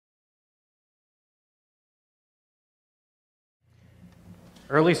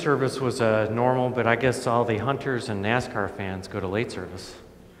Early service was normal, but I guess all the hunters and NASCAR fans go to late service.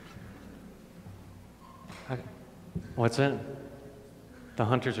 What's it? The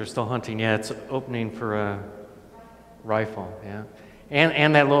hunters are still hunting. Yeah, it's opening for a rifle, yeah.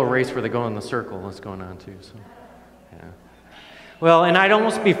 And that little race where they go in the circle is going on too, so, yeah. Well, and I'd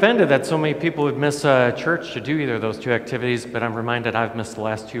almost be offended that so many people would miss church to do either of those two activities, but I'm reminded I've missed the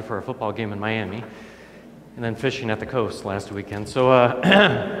last two for a football game in Miami, and then fishing at the coast last weekend. So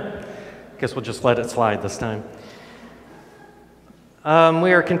guess we'll just let it slide this time.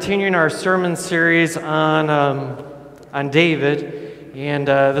 We are continuing our sermon series on David, and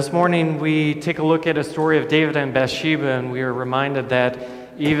this morning we take a look at a story of David and Bathsheba, and we are reminded that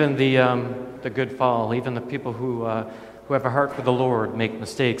even the good fall, even the people who have a heart for the Lord make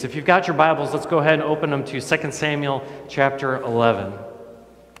mistakes. If you've got your Bibles, let's go ahead and open them to 2 Samuel chapter 11.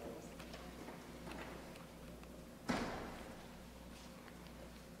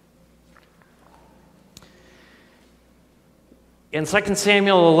 And 2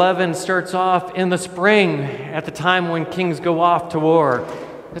 Samuel 11 starts off in the spring, at the time when kings go off to war.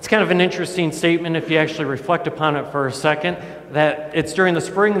 It's kind of an interesting statement if you actually reflect upon it for a second, that it's during the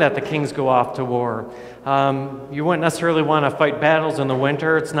spring that the kings go off to war. You wouldn't necessarily want to fight battles in the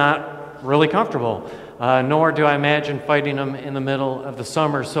winter. It's not really comfortable, nor do I imagine fighting them in the middle of the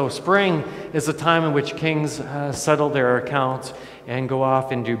summer. So spring is the time in which kings settle their accounts and go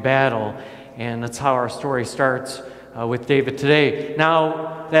off and do battle. And that's how our story starts with David today.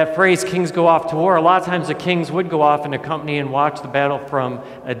 Now, that phrase, kings go off to war, a lot of times the kings would go off in a company and watch the battle from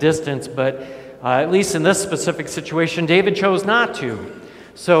a distance, but at least in this specific situation, David chose not to.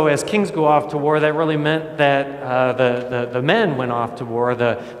 So as kings go off to war, that really meant that the men went off to war,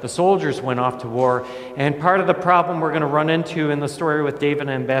 the soldiers went off to war, and part of the problem we're going to run into in the story with David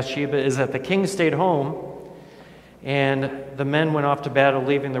and Bathsheba is that the king stayed home, and the men went off to battle,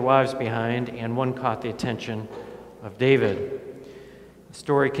 leaving their wives behind, and one caught the attention of David. The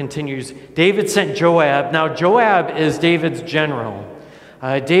story continues. David sent Joab. Now, Joab is David's general.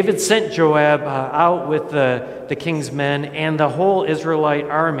 David sent Joab out with the king's men and the whole Israelite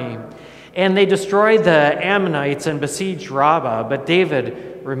army. And they destroyed the Ammonites and besieged Rabbah, but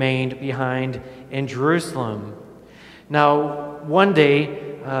David remained behind in Jerusalem. Now, one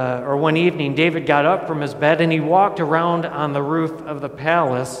evening, David got up from his bed and he walked around on the roof of the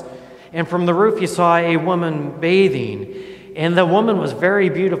palace. And from the roof he saw a woman bathing, and the woman was very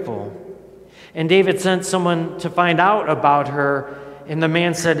beautiful. And David sent someone to find out about her, and the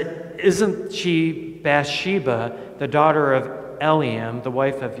man said, "Isn't she Bathsheba, the daughter of Eliam, the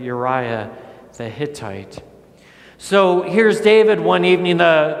wife of Uriah the Hittite?" So here's David one evening,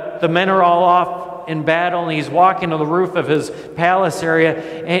 the men are all off in battle, and he's walking to the roof of his palace area,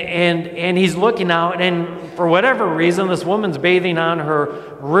 and he's looking out, and for whatever reason, this woman's bathing on her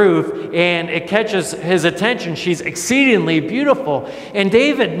roof, and it catches his attention. She's exceedingly beautiful, and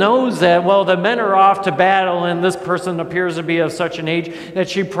David knows that, well, the men are off to battle, and this person appears to be of such an age that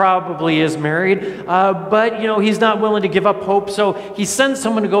she probably is married, but, he's not willing to give up hope, so he sends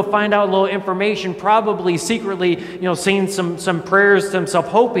someone to go find out a little information, probably secretly, saying some prayers to himself,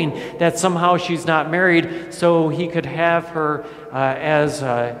 hoping that somehow she's not married, so he could have her as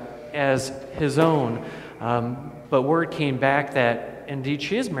his own. But word came back that indeed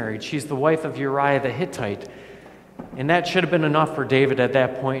she is married. She's the wife of Uriah the Hittite. And that should have been enough for David at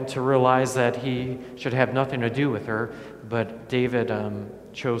that point to realize that he should have nothing to do with her. But David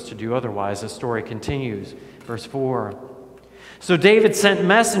chose to do otherwise. The story continues. Verse 4. So David sent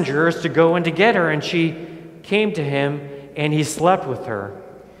messengers to go and to get her, and she came to him, and he slept with her.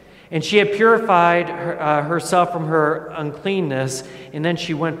 And she had purified herself from her uncleanness, and then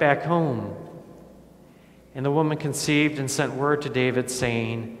she went back home. And the woman conceived and sent word to David,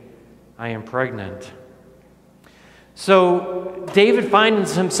 saying, "I am pregnant." So David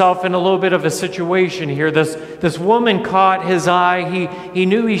finds himself in a little bit of a situation here. This woman caught his eye. He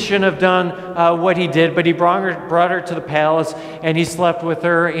knew he shouldn't have done what he did, but he brought her to the palace, and he slept with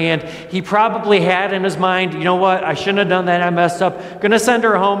her. And he probably had in his mind, you know what, I shouldn't have done that. I messed up. Going to send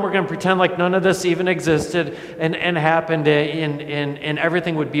her home. We're going to pretend like none of this even existed and happened, and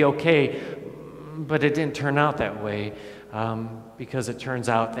everything would be okay. But it didn't turn out that way, because it turns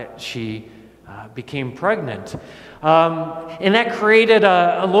out that she became pregnant. And that created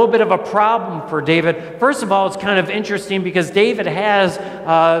a little bit of a problem for David. First of all, it's kind of interesting because David has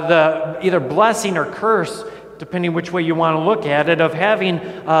the either blessing or curse depending which way you want to look at it, of having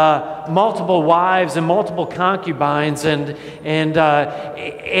multiple wives and multiple concubines, and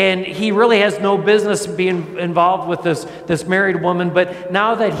he really has no business being involved with this married woman. But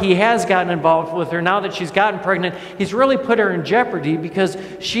now that he has gotten involved with her, now that she's gotten pregnant, he's really put her in jeopardy, because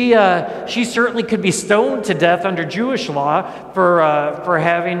she certainly could be stoned to death under Jewish law for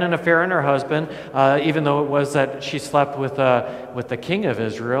having an affair on her husband, even though it was that she slept with the king of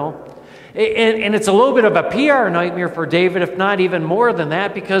Israel. And it's a little bit of a PR nightmare for David, if not even more than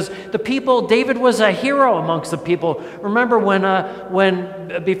that, because David was a hero amongst the people. Remember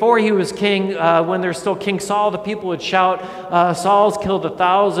when before he was king, when there's still King Saul, the people would shout, Saul's killed the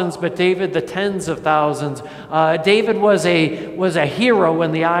thousands, but David the tens of thousands. David was a hero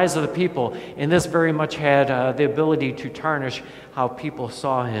in the eyes of the people, and this very much had the ability to tarnish how people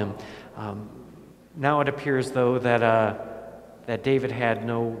saw him. Now it appears, though, that David had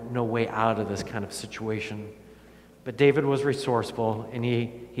no way out of this kind of situation. But David was resourceful, and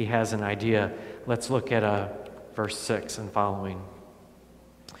he has an idea. Let's look at verse 6 and following.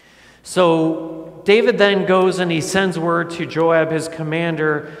 So David then goes and he sends word to Joab, his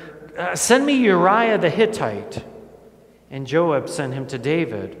commander, send me Uriah the Hittite. And Joab sent him to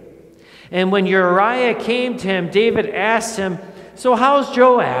David. And when Uriah came to him, David asked him, so how's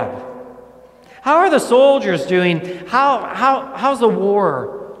Joab? How are the soldiers doing? How's the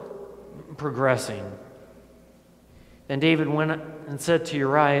war progressing? Then David went and said to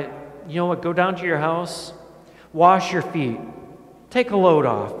Uriah, you know what, go down to your house, wash your feet, take a load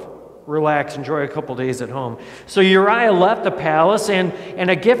off, relax, enjoy a couple days at home. So Uriah left the palace, and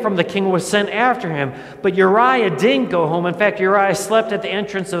a gift from the king was sent after him. But Uriah didn't go home. In fact, Uriah slept at the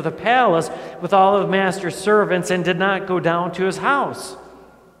entrance of the palace with all of the master's servants and did not go down to his house.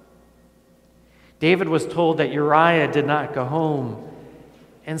 David was told that Uriah did not go home.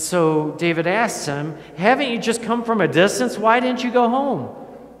 And so David asked him, haven't you just come from a distance? Why didn't you go home?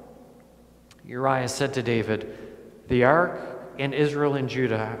 Uriah said to David, the ark and Israel and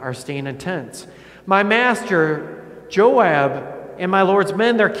Judah are staying in tents. My master, Joab, and my Lord's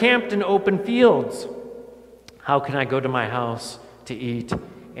men, they're camped in open fields. How can I go to my house to eat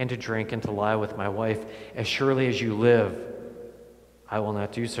and to drink and to lie with my wife? As surely as you live, I will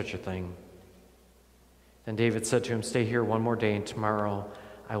not do such a thing. Then David said to him, stay here one more day, and tomorrow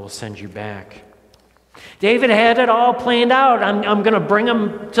I will send you back. David had it all planned out. I'm going to bring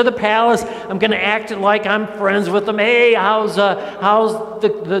him to the palace. I'm going to act like I'm friends with him. Hey, how's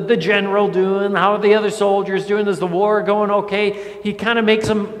the general doing? How are the other soldiers doing? Is the war going okay? He kind of makes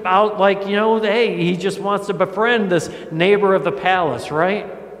him out like, hey, he just wants to befriend this neighbor of the palace, right?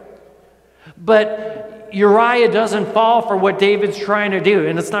 But Uriah doesn't fall for what David's trying to do,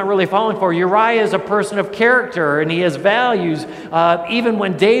 and it's not really falling for. Uriah is a person of character, and he has values. Even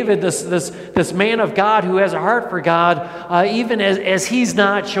when David, this man of God who has a heart for God, even as he's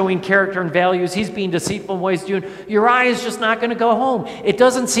not showing character and values, he's being deceitful in what he's doing. Uriah is just not going to go home. It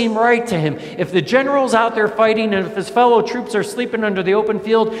doesn't seem right to him. If the general's out there fighting, and if his fellow troops are sleeping under the open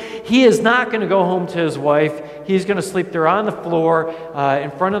field, he is not going to go home to his wife. He's going to sleep there on the floor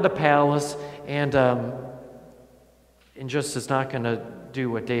in front of the palace, and just is not going to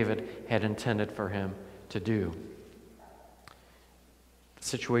do what David had intended for him to do. The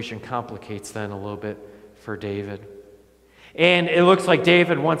situation complicates then a little bit for David. And it looks like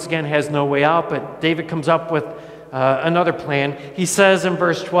David, once again, has no way out, but David comes up with another plan. He says in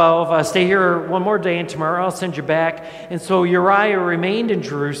verse 12, stay here one more day, and tomorrow I'll send you back. And so Uriah remained in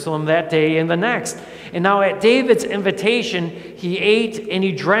Jerusalem that day and the next. And now at David's invitation, he ate and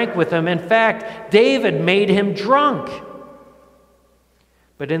he drank with him. In fact, David made him drunk.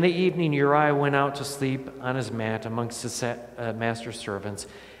 But in the evening, Uriah went out to sleep on his mat amongst his master's servants,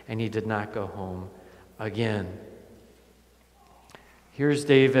 and he did not go home again. Here's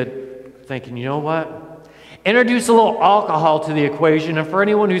David thinking, you know what? Introduce a little alcohol to the equation. And for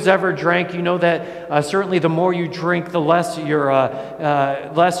anyone who's ever drank, you know that certainly the more you drink, the less your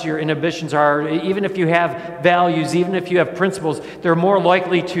inhibitions are. Even if you have values, even if you have principles, they're more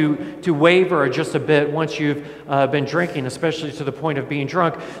likely to waver just a bit once you've been drinking, especially to the point of being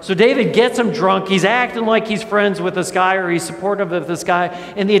drunk. So David gets him drunk. He's acting like he's friends with this guy, or he's supportive of this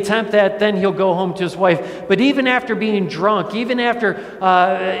guy, in the attempt that then he'll go home to his wife. But even after being drunk, even after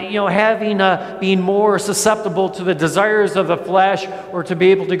being more susceptible to the desires of the flesh, or to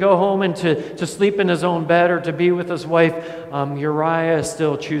be able to go home and to sleep in his own bed, or to be with his wife, Uriah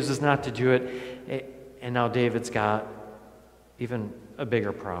still chooses not to do it. And now David's got even a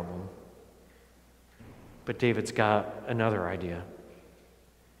bigger problem. But David's got another idea.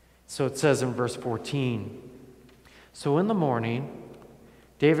 So it says in verse 14, so in the morning,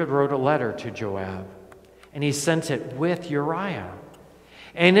 David wrote a letter to Joab and he sent it with Uriah.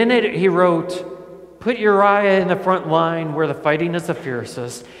 And in it he wrote, "Put Uriah in the front line where the fighting is the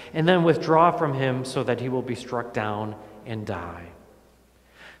fiercest, and then withdraw from him so that he will be struck down and die."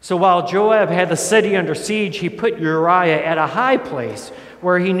 So while Joab had the city under siege, he put Uriah at a high place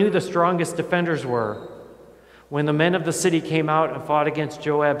where he knew the strongest defenders were. When the men of the city came out and fought against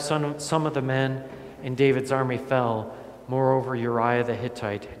Joab, some of the men in David's army fell. Moreover, Uriah the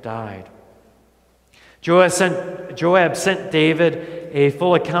Hittite died. Joab sent David a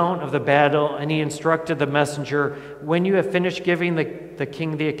full account of the battle, and he instructed the messenger, "When you have finished giving the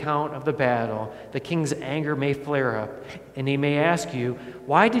king the account of the battle, the king's anger may flare up, and he may ask you,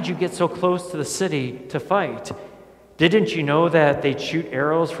 'Why did you get so close to the city to fight? Didn't you know that they'd shoot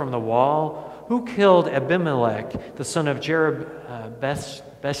arrows from the wall? Who killed Abimelech, the son of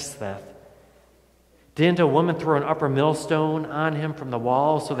Jerub-Bethseth? Didn't a woman throw an upper millstone on him from the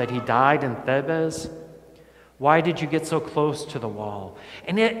wall so that he died in Thebez? Why did you get so close to the wall?'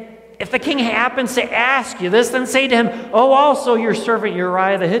 And if the king happens to ask you this, then say to him, 'Oh, also your servant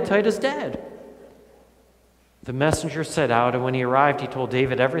Uriah the Hittite is dead.'" The messenger set out, and when he arrived, he told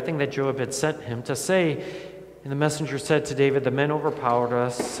David everything that Joab had sent him to say. And the messenger said to David, "The men overpowered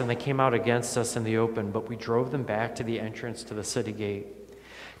us, and they came out against us in the open, but we drove them back to the entrance to the city gate.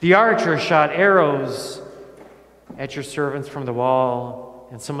 The archers shot arrows at your servants from the wall,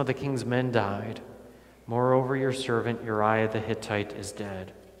 and some of the king's men died. Moreover, your servant Uriah the Hittite is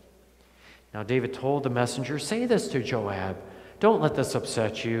dead." Now David told the messenger, "Say this to Joab. Don't let this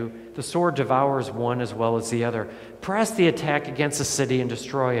upset you. The sword devours one as well as the other. Press the attack against the city and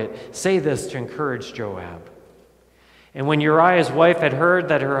destroy it. Say this to encourage Joab." And when Uriah's wife had heard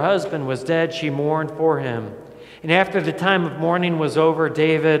that her husband was dead, she mourned for him. And after the time of mourning was over,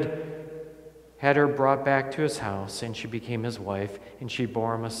 David had her brought back to his house, and she became his wife, and she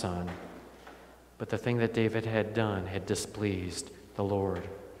bore him a son. But the thing that David had done had displeased the Lord.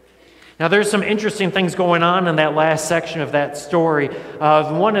 Now, there's some interesting things going on in that last section of that story.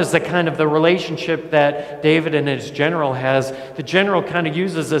 One is the relationship that David and his general has. The general kind of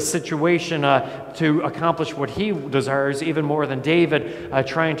uses this situation to accomplish what he desires, even more than David,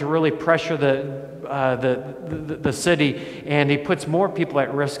 trying to really pressure the city, and he puts more people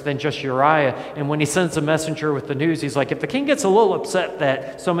at risk than just Uriah. And when he sends a messenger with the news, he's like, if the king gets a little upset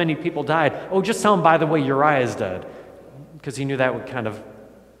that so many people died, oh, just tell him, by the way, Uriah is dead, because he knew that would kind of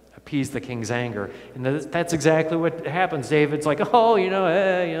appease the king's anger. And that's exactly what happens. David's like, oh,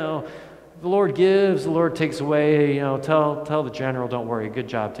 the Lord gives, the Lord takes away. Tell the general, don't worry, good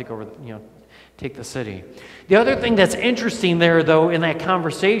job, take over, take the city. The other thing that's interesting there, though, in that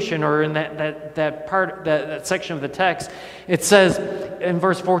conversation, or in that section of the text, it says in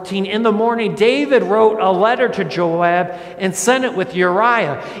verse 14, "In the morning, David wrote a letter to Joab and sent it with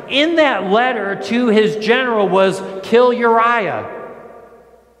Uriah." In that letter to his general was, "Kill Uriah."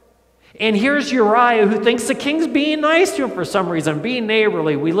 And here's Uriah, who thinks the king's being nice to him for some reason, being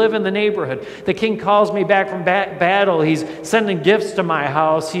neighborly. We live in the neighborhood. The king calls me back from battle. He's sending gifts to my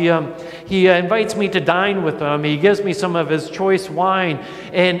house. He invites me to dine with him. He gives me some of his choice wine.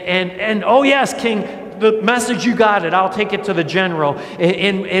 And oh yes, king, the message, you got it. I'll take it to the general.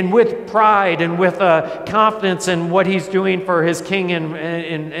 And with pride and with confidence in what he's doing for his king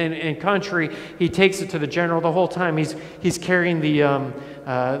and country, he takes it to the general. The whole time he's carrying the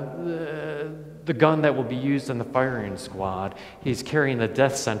gun that will be used in the firing squad. He's carrying the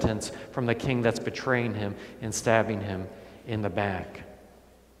death sentence from the king that's betraying him and stabbing him in the back.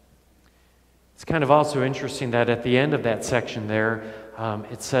 It's kind of also interesting that at the end of that section there,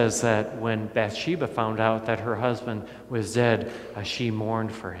 it says that when Bathsheba found out that her husband was dead, she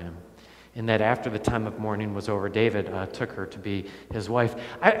mourned for him. And that after the time of mourning was over, David took her to be his wife.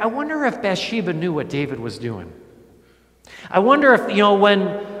 I wonder if Bathsheba knew what David was doing. I wonder if,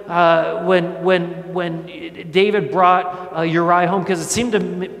 when David brought Uriah home, because it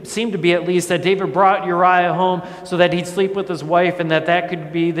seemed to be at least that David brought Uriah home so that he'd sleep with his wife, and that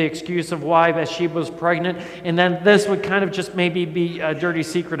could be the excuse of why Bathsheba was pregnant, and then this would kind of just maybe be a dirty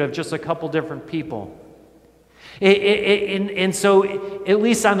secret of just a couple different people. And so, at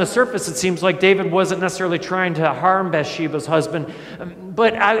least on the surface, it seems like David wasn't necessarily trying to harm Bathsheba's husband.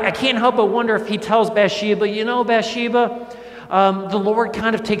 But I can't help but wonder if he tells Bathsheba, Bathsheba, the Lord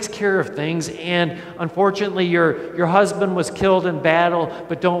kind of takes care of things. And unfortunately, your husband was killed in battle.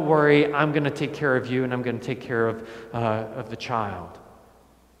 But don't worry, I'm going to take care of you, and I'm going to take care of the child.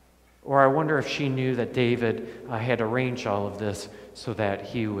 Or I wonder if she knew that David had arranged all of this so that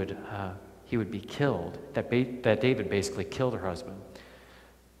he would be killed, that David basically killed her husband.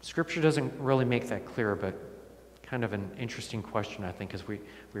 Scripture doesn't really make that clear, but kind of an interesting question, I think, as we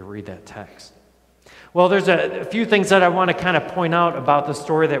read that text. Well, there's a few things that I want to kind of point out about the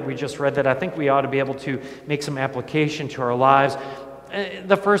story that we just read that I think we ought to be able to make some application to our lives.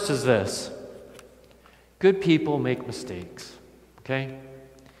 The first is this: good people make mistakes. Okay?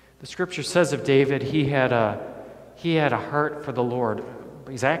 The scripture says of David, he had a heart for the Lord,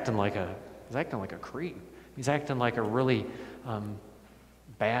 but he's acting like a creep. He's acting like a really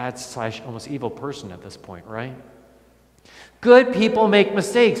bad / almost evil person at this point, right? Good people make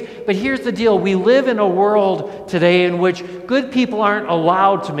mistakes. But here's the deal. We live in a world today in which good people aren't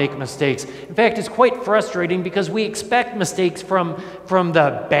allowed to make mistakes. In fact, it's quite frustrating because we expect mistakes from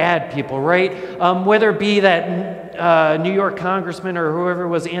the bad people, right? Whether it be that New York congressman or whoever it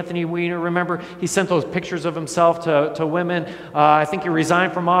was, Anthony Weiner, remember, he sent those pictures of himself to women. I think he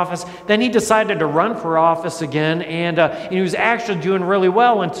resigned from office. Then he decided to run for office again, and he was actually doing really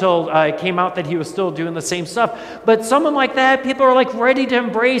well until it came out that he was still doing the same stuff. But someone like that, people are like ready to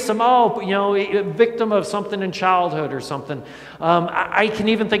embrace him. Oh, a victim of something in childhood or something. I can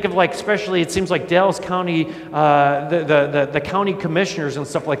even think of, like, especially it seems like Dallas County, the county commissioners and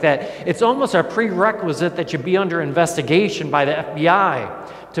stuff like that. It's almost a prerequisite that you be under investigation by the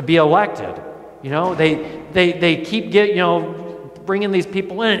FBI to be elected. They keep bringing these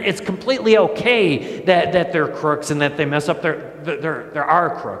people in. It's completely okay that they're crooks and that they mess up. They're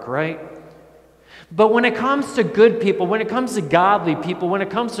our crook, right? But when it comes to good people, when it comes to godly people, when it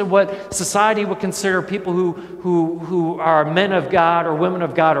comes to what society would consider people who are men of God or women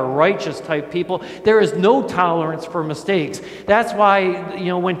of God or righteous type people, there is no tolerance for mistakes. That's why,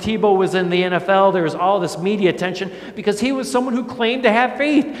 when Tebow was in the NFL, there was all this media attention because he was someone who claimed to have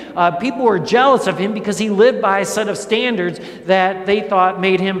faith. People were jealous of him because he lived by a set of standards that they thought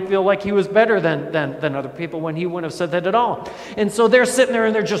made him feel like he was better than other people when he wouldn't have said that at all. And so they're sitting there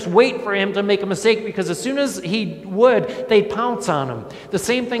and they're just waiting for him to make a mistake, because as soon as he would, they'd pounce on him. The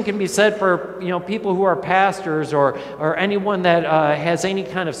same thing can be said for people who are pastors or anyone that has any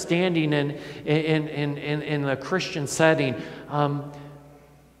kind of standing in the Christian setting.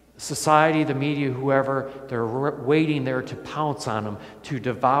 Society, the media, whoever, they're waiting there to pounce on them, to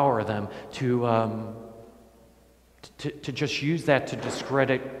devour them, to just use that to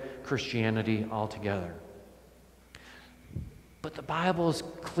discredit Christianity altogether. But the Bible is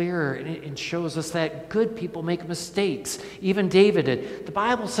clear and shows us that good people make mistakes. Even David did. The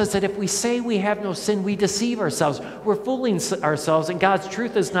Bible says that if we say we have no sin, we deceive ourselves. We're fooling ourselves, and God's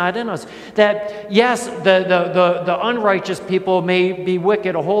truth is not in us. That, yes, the unrighteous people may be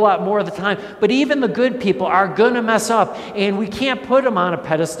wicked a whole lot more of the time, but even the good people are going to mess up, and we can't put them on a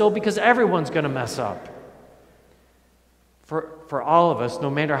pedestal because everyone's going to mess up. For all of us, no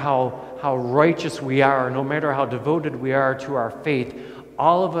matter how righteous we are, no matter how devoted we are to our faith,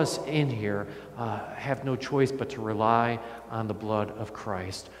 all of us in here have no choice but to rely on the blood of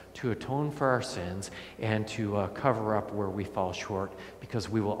Christ to atone for our sins and to cover up where we fall short, because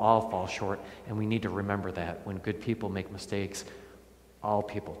we will all fall short, and we need to remember that. When good people make mistakes, all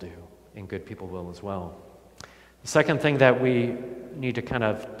people do, and good people will as well. The second thing that we need to kind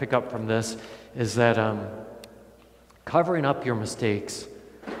of pick up from this is that covering up your mistakes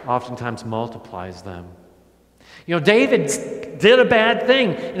oftentimes multiplies them. David did a bad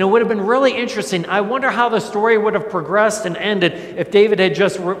thing, and it would have been really interesting. I wonder how the story would have progressed and ended if David had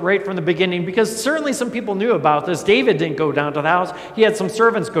just right from the beginning, because certainly some people knew about this. David didn't go down to the house. He had some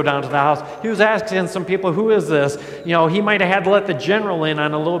servants go down to the house. He was asking some people, who is this? He might have had to let the general in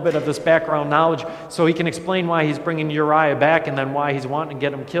on a little bit of this background knowledge so he can explain why he's bringing Uriah back and then why he's wanting to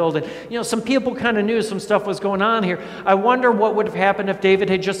get him killed. And, some people kind of knew some stuff was going on here. I wonder what would have happened if David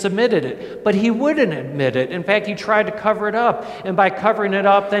had just admitted it. But he wouldn't admit it. In fact, he tried to cover it up, and by covering it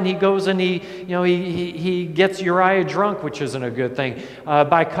up, then he goes and he gets Uriah drunk, which isn't a good thing.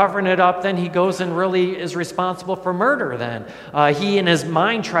 By covering it up, then he goes and really is responsible for murder. Then he, in his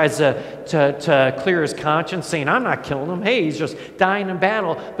mind, tries to clear his conscience, saying, "I'm not killing him. Hey, he's just dying in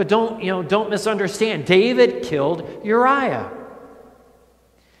battle." But don't misunderstand. David killed Uriah,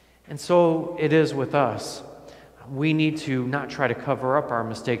 and so it is with us. We need to not try to cover up our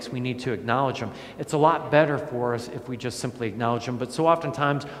mistakes. We need to acknowledge them. It's a lot better for us if we just simply acknowledge them. But so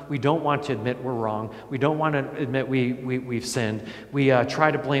oftentimes, we don't want to admit we're wrong. We don't want to admit we've sinned. We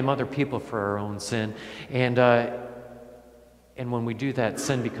try to blame other people for our own sin. And when we do that,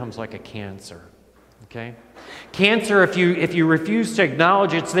 sin becomes like a cancer. Okay? Cancer, if you refuse to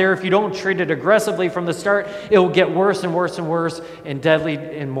acknowledge it's there, if you don't treat it aggressively from the start, it will get worse and worse and worse and deadly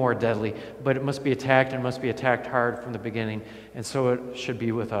and more deadly. But it must be attacked, and must be attacked hard from the beginning. And so it should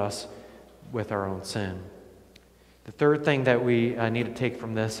be with us, with our own sin. The third thing that we need to take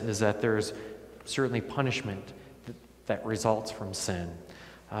from this is that there's certainly punishment that results from sin.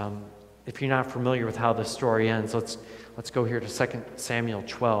 if you're not familiar with how this story ends, let's go here to 2 Samuel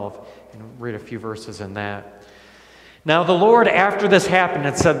 12 and read a few verses in that. Now the Lord, after this happened,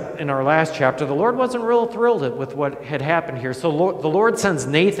 it said in our last chapter, the Lord wasn't real thrilled with what had happened here. So the Lord sends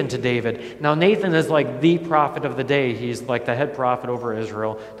Nathan to David. Now Nathan is like the prophet of the day. He's like the head prophet over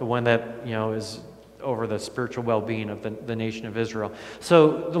Israel, the one that, is over the spiritual well-being of the nation of Israel.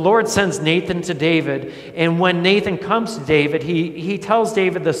 So the Lord sends Nathan to David, and when Nathan comes to David, he tells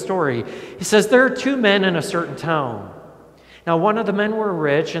David the story. He says, there are two men in a certain town. Now one of the men were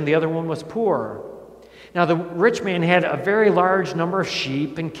rich, and the other one was poor. Now the rich man had a very large number of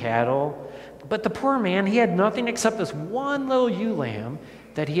sheep and cattle, but the poor man, he had nothing except this one little ewe lamb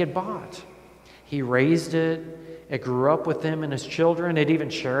that he had bought. He raised it. It grew up with him and his children. It even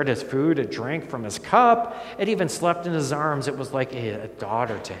shared his food. It drank from his cup. It even slept in his arms. It was like a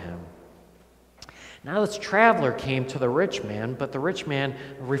daughter to him. Now this traveler came to the rich man, but the rich man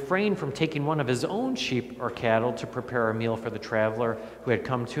refrained from taking one of his own sheep or cattle to prepare a meal for the traveler who had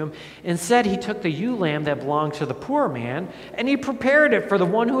come to him. Instead, he took the ewe lamb that belonged to the poor man, and he prepared it for the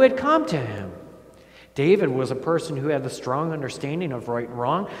one who had come to him. David was a person who had the strong understanding of right and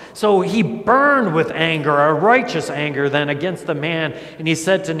wrong, so he burned with anger, a righteous anger, then against the man, and he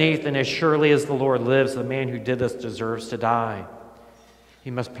said to Nathan, as surely as the Lord lives, the man who did this deserves to die. He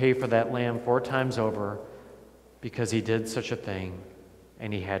must pay for that lamb 4 times over because he did such a thing,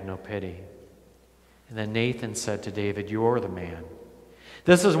 and he had no pity. And then Nathan said to David, you're the man.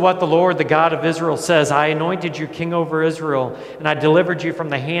 This is what the Lord, the God of Israel, says. I anointed you king over Israel, and I delivered you from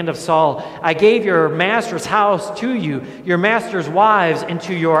the hand of Saul. I gave your master's house to you, your master's wives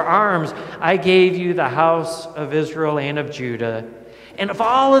into your arms. I gave you the house of Israel and of Judah. And if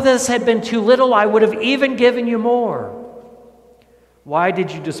all of this had been too little, I would have even given you more. Why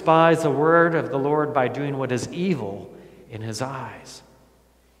did you despise the word of the Lord by doing what is evil in his eyes?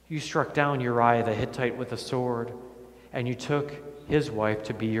 You struck down Uriah the Hittite with a sword, and you took his wife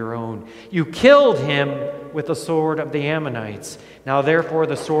to be your own. You killed him with the sword of the Ammonites. Now therefore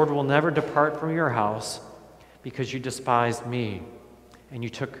the sword will never depart from your house, because you despised me, and you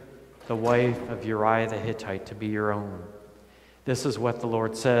took the wife of Uriah the Hittite to be your own. This is what the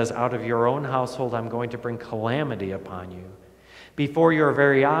Lord says, out of your own household I'm going to bring calamity upon you. Before your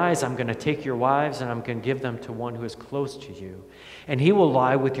very eyes, I'm going to take your wives and I'm going to give them to one who is close to you. And he will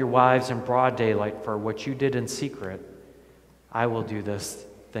lie with your wives in broad daylight for what you did in secret. I will do this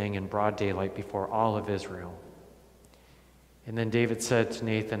thing in broad daylight before all of Israel. And then David said to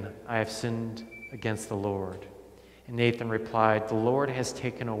Nathan, I have sinned against the Lord. And Nathan replied, the Lord has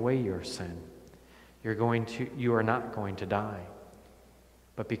taken away your sin. You are not going to die.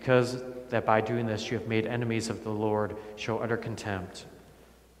 But because that by doing this you have made enemies of the Lord, show utter contempt.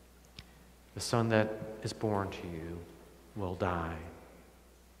 The son that is born to you will die.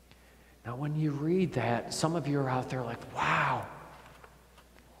 Now when you read that, some of you are out there like, wow,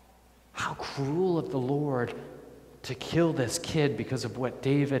 how cruel of the Lord to kill this kid because of what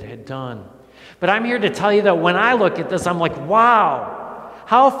David had done. But I'm here to tell you that when I look at this, I'm like, wow,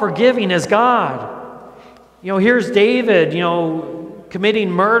 how forgiving is God? Here's David,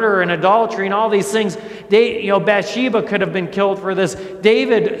 committing murder and adultery and all these things. Bathsheba could have been killed for this.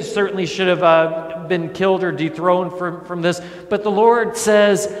 David certainly should have been killed or dethroned from this. But the Lord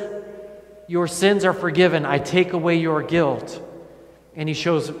says, your sins are forgiven. I take away your guilt. And he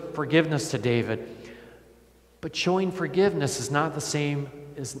shows forgiveness to David. But showing forgiveness is not the same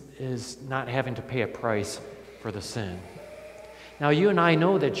as not having to pay a price for the sin. Now, you and I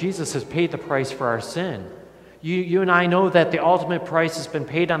know that Jesus has paid the price for our sin. You and I know that the ultimate price has been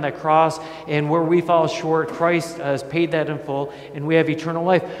paid on that cross, and where we fall short, Christ has paid that in full, and we have eternal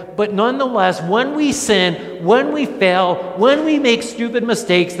life. But nonetheless, when we sin, when we fail, when we make stupid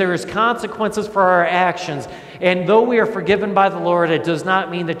mistakes, there is consequences for our actions. And though we are forgiven by the Lord, it does not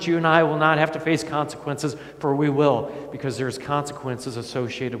mean that you and I will not have to face consequences, for we will, because there's consequences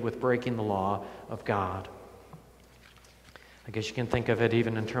associated with breaking the law of God. I guess you can think of it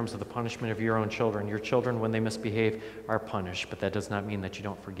even in terms of the punishment of your own children. Your children, when they misbehave, are punished, but that does not mean that you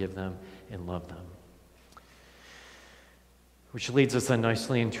don't forgive them and love them. Which leads us then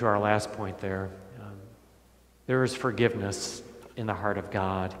nicely into our last point there. There is forgiveness in the heart of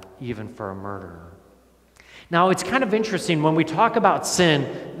God, even for a murderer. Now, it's kind of interesting when we talk about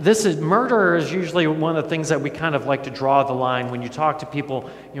sin, murder is usually one of the things that we kind of like to draw the line when you talk to people.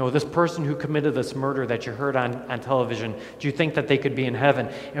 This person who committed this murder that you heard on television, do you think that they could be in heaven?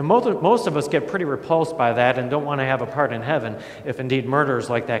 And most of us get pretty repulsed by that and don't want to have a part in heaven if indeed murderers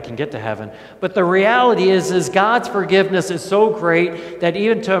like that can get to heaven. But the reality is God's forgiveness is so great that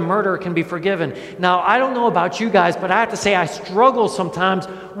even to a murderer can be forgiven. Now, I don't know about you guys, but I have to say I struggle sometimes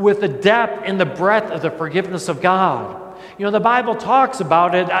with the depth and the breadth of the forgiveness of God. The Bible talks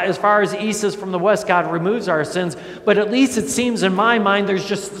about it as far as east is from the west, God removes our sins, but at least it seems in my mind there's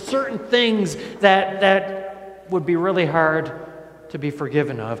just certain things that would be really hard to be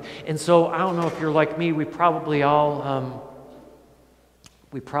forgiven of. And so I don't know if you're like me, we probably all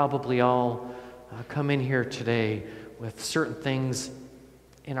come in here today with certain things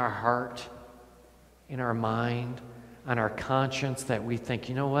in our heart, in our mind, on our conscience that we think,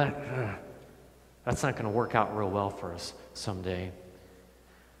 you know what? That's not going to work out real well for us someday.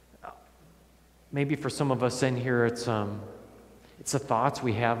 Maybe for some of us in here, it's the thoughts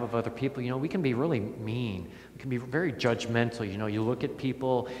we have of other people. We can be really mean. We can be very judgmental. You look at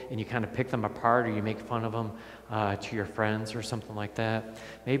people and you kind of pick them apart, or you make fun of them to your friends or something like that.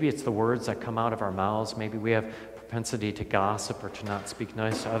 Maybe it's the words that come out of our mouths. Maybe we have propensity to gossip or to not speak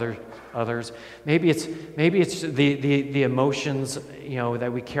nice to others. Maybe it's the emotions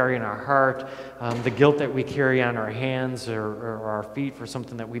that we carry in our heart, the guilt that we carry on our hands or our feet for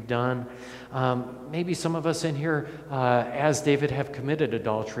something that we've done. Maybe some of us in here, as David, have committed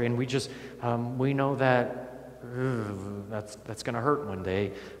adultery, and we know that that's going to hurt one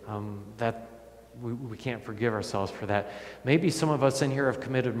day. That we can't forgive ourselves for that. Maybe some of us in here have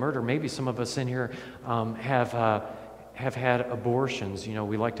committed murder. Maybe some of us in here have had abortions.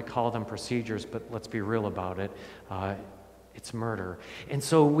 We like to call them procedures, but let's be real about it. It's murder. And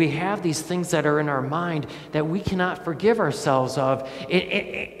so we have these things that are in our mind that we cannot forgive ourselves of.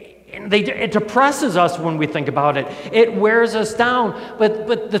 It depresses us when we think about it. It wears us down.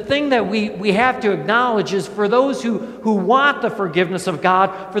 But the thing that we have to acknowledge is for those who want the forgiveness of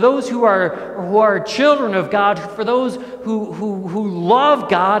God, for those who are children of God, for those who love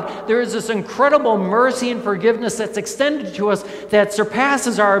God, there is this incredible mercy and forgiveness that's extended to us that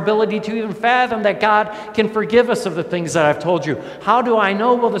surpasses our ability to even fathom that God can forgive us of the things that I've told you. How do I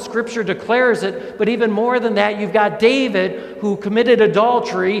know? Well, the Scripture declares it, but even more than that, you've got David who committed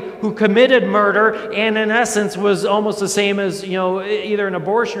adultery, who committed murder, and in essence was almost the same as, either an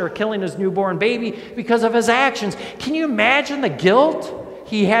abortion or killing his newborn baby because of his actions. Can you imagine the guilt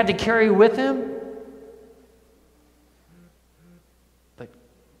he had to carry with him? But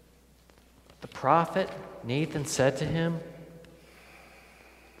the prophet Nathan said to him,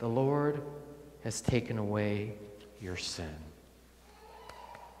 "The Lord has taken away your sin."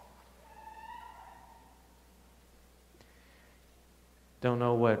 Don't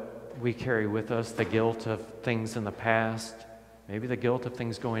know what we carry with us, the guilt of things in the past, maybe the guilt of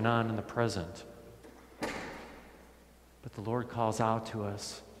things going on in the present. But the Lord calls out to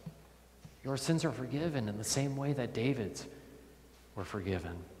us, your sins are forgiven in the same way that David's were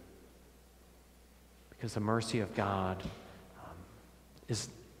forgiven. Because the mercy of God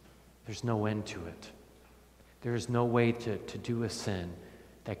there's no end to it. There is no way to do a sin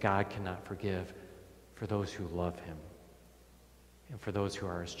that God cannot forgive for those who love him and for those who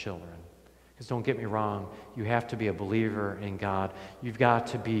are his children. Because don't get me wrong, you have to be a believer in God. You've got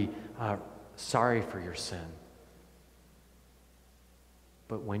to be sorry for your sin.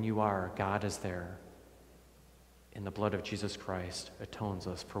 But when you are, God is there. And the blood of Jesus Christ atones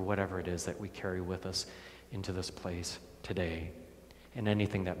us for whatever it is that we carry with us into this place today and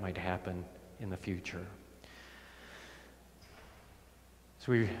anything that might happen in the future.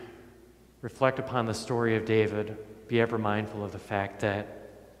 So we reflect upon the story of David. Be ever mindful of the fact that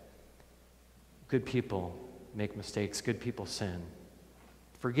good people make mistakes, good people sin.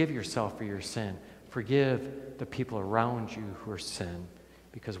 Forgive yourself for your sin. Forgive the people around you who are sin,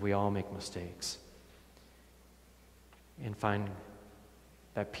 because we all make mistakes. And find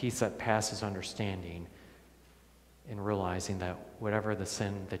that peace that passes understanding in realizing that whatever the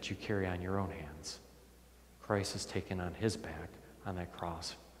sin that you carry on your own hands, Christ has taken on his back on that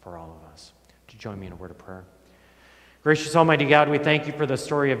cross for all of us. Would you join me in a word of prayer? Gracious Almighty God, we thank you for the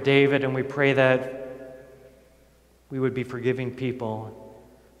story of David, and we pray that we would be forgiving people,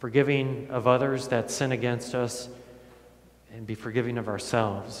 forgiving of others that sin against us, and be forgiving of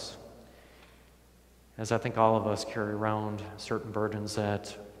ourselves. As I think all of us carry around certain burdens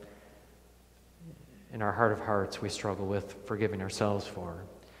that in our heart of hearts we struggle with forgiving ourselves for.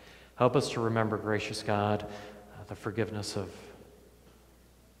 Help us to remember, gracious God, the forgiveness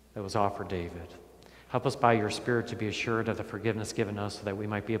that was offered David. Help us by your Spirit to be assured of the forgiveness given us so that we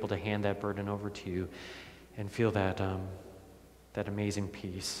might be able to hand that burden over to you and feel that amazing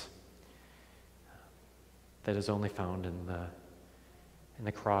peace that is only found in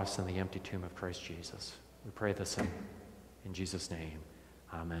the cross and the empty tomb of Christ Jesus. We pray this in Jesus' name.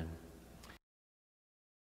 Amen.